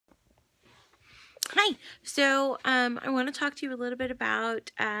Hi. So I want to talk to you a little bit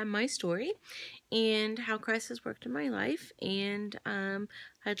about my story and how Christ has worked in my life. And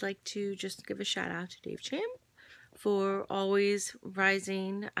I'd like to just give a shout out to Dave Cham for always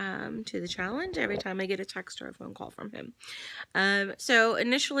rising to the challenge every time I get a text or a phone call from him. So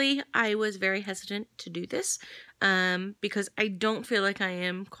initially, I was very hesitant to do this because I don't feel like I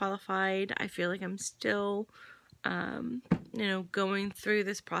am qualified. I feel like I'm still going through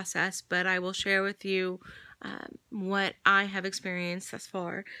this process, but I will share with you what I have experienced thus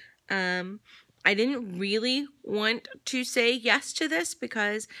far. I didn't really want to say yes to this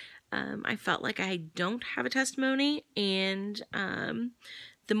because I felt like I don't have a testimony, and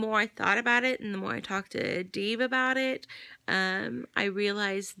the more I thought about it and the more I talked to Dave about it, I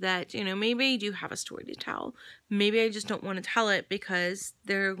realized that, maybe I do have a story to tell. Maybe I just don't want to tell it because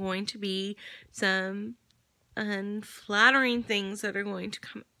there are going to be some unflattering things that are going to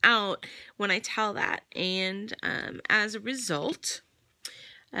come out when I tell that. And as a result,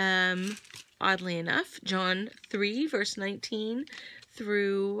 oddly enough, John 3 verse 19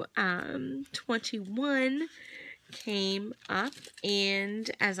 through 21 came up, and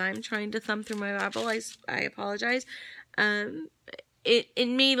as I'm trying to thumb through my Bible, I apologize. It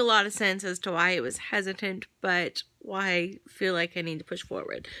made a lot of sense as to why it was hesitant, but why I feel like I need to push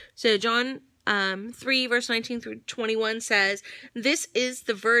forward. So John 3 verse 19 through 21 says, "This is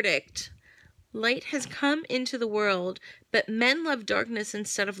the verdict. Light has come into the world, but men love darkness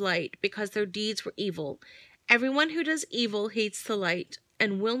instead of light because their deeds were evil. Everyone who does evil hates the light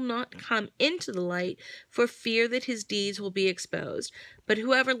and will not come into the light for fear that his deeds will be exposed. But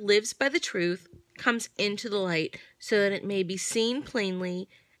whoever lives by the truth comes into the light so that it may be seen plainly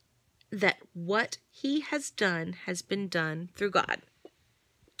that what he has done has been done through God."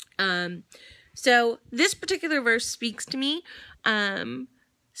 So this particular verse speaks to me,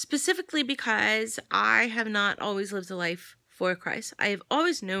 specifically because I have not always lived a life for Christ. I have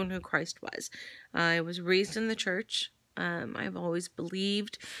always known who Christ was. I was raised in the church. I've always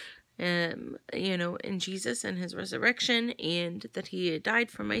believed, in Jesus and his resurrection, and that he had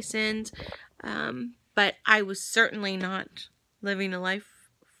died for my sins. But I was certainly not living a life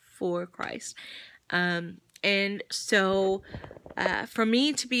for Christ. And so for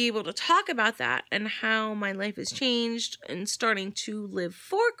me to be able to talk about that and how my life has changed and starting to live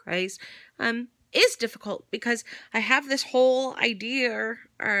for Christ is difficult, because I have this whole idea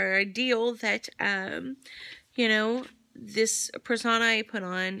or ideal that, this persona I put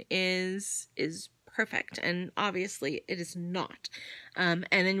on is perfect, and obviously it is not. And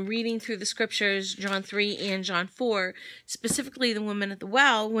in reading through the scriptures, John 3 and John 4, specifically the woman at the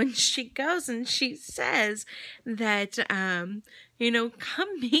well, when she goes and she says that,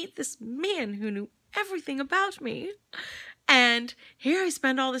 come meet this man who knew everything about me. And here I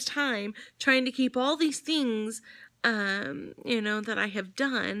spend all this time trying to keep all these things, that I have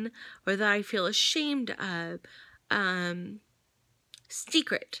done or that I feel ashamed of,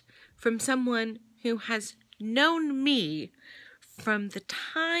 secret from someone who has known me from the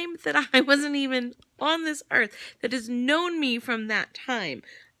time that I wasn't even on this earth, that has known me from that time.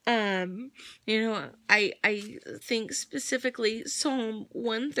 I think specifically Psalm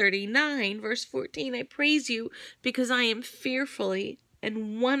 139 verse 14, "I praise you because I am fearfully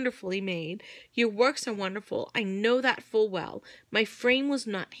and wonderfully made. Your works are wonderful. I know that full well. My frame was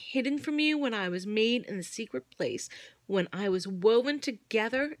not hidden from you when I was made in the secret place. When I was woven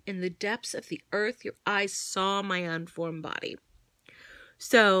together in the depths of the earth, your eyes saw my unformed body."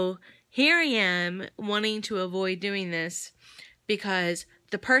 So here I am wanting to avoid doing this because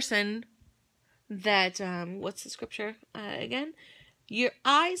the person that, what's the scripture again? Your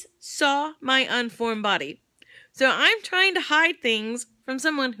eyes saw my unformed body. So I'm trying to hide things from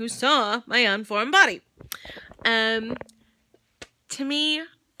someone who saw my unformed body. To me,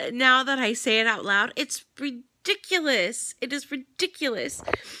 now that I say it out loud, it's ridiculous. It is ridiculous.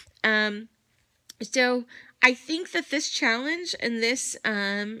 So I think that this challenge and this,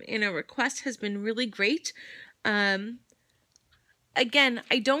 request has been really great. Again,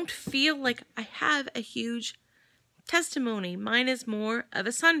 I don't feel like I have a huge testimony. Mine is more of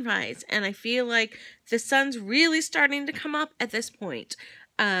a sunrise, and I feel like the sun's really starting to come up at this point.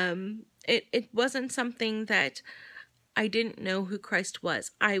 It wasn't something that I didn't know who Christ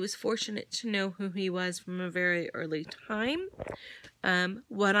was. I was fortunate to know who he was from a very early time.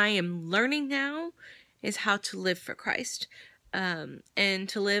 What I am learning now is how to live for Christ, and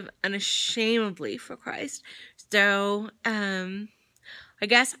to live unashamedly for Christ. So, I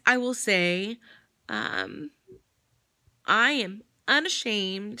guess I will say, I am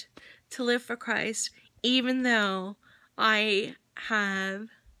unashamed to live for Christ, even though I have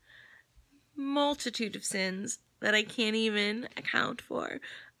multitude of sins that I can't even account for.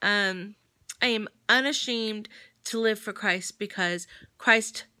 I am unashamed to live for Christ because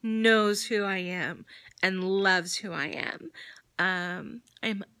Christ knows who I am and loves who I am. I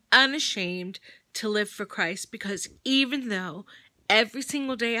am unashamed to live for Christ because even though every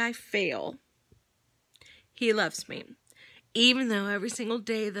single day I fail, He loves me. Even though every single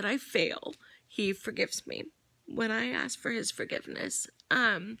day that I fail, He forgives me when I ask for His forgiveness.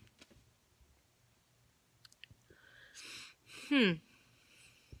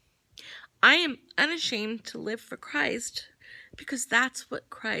 I am unashamed to live for Christ because that's what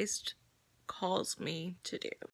Christ calls me to do.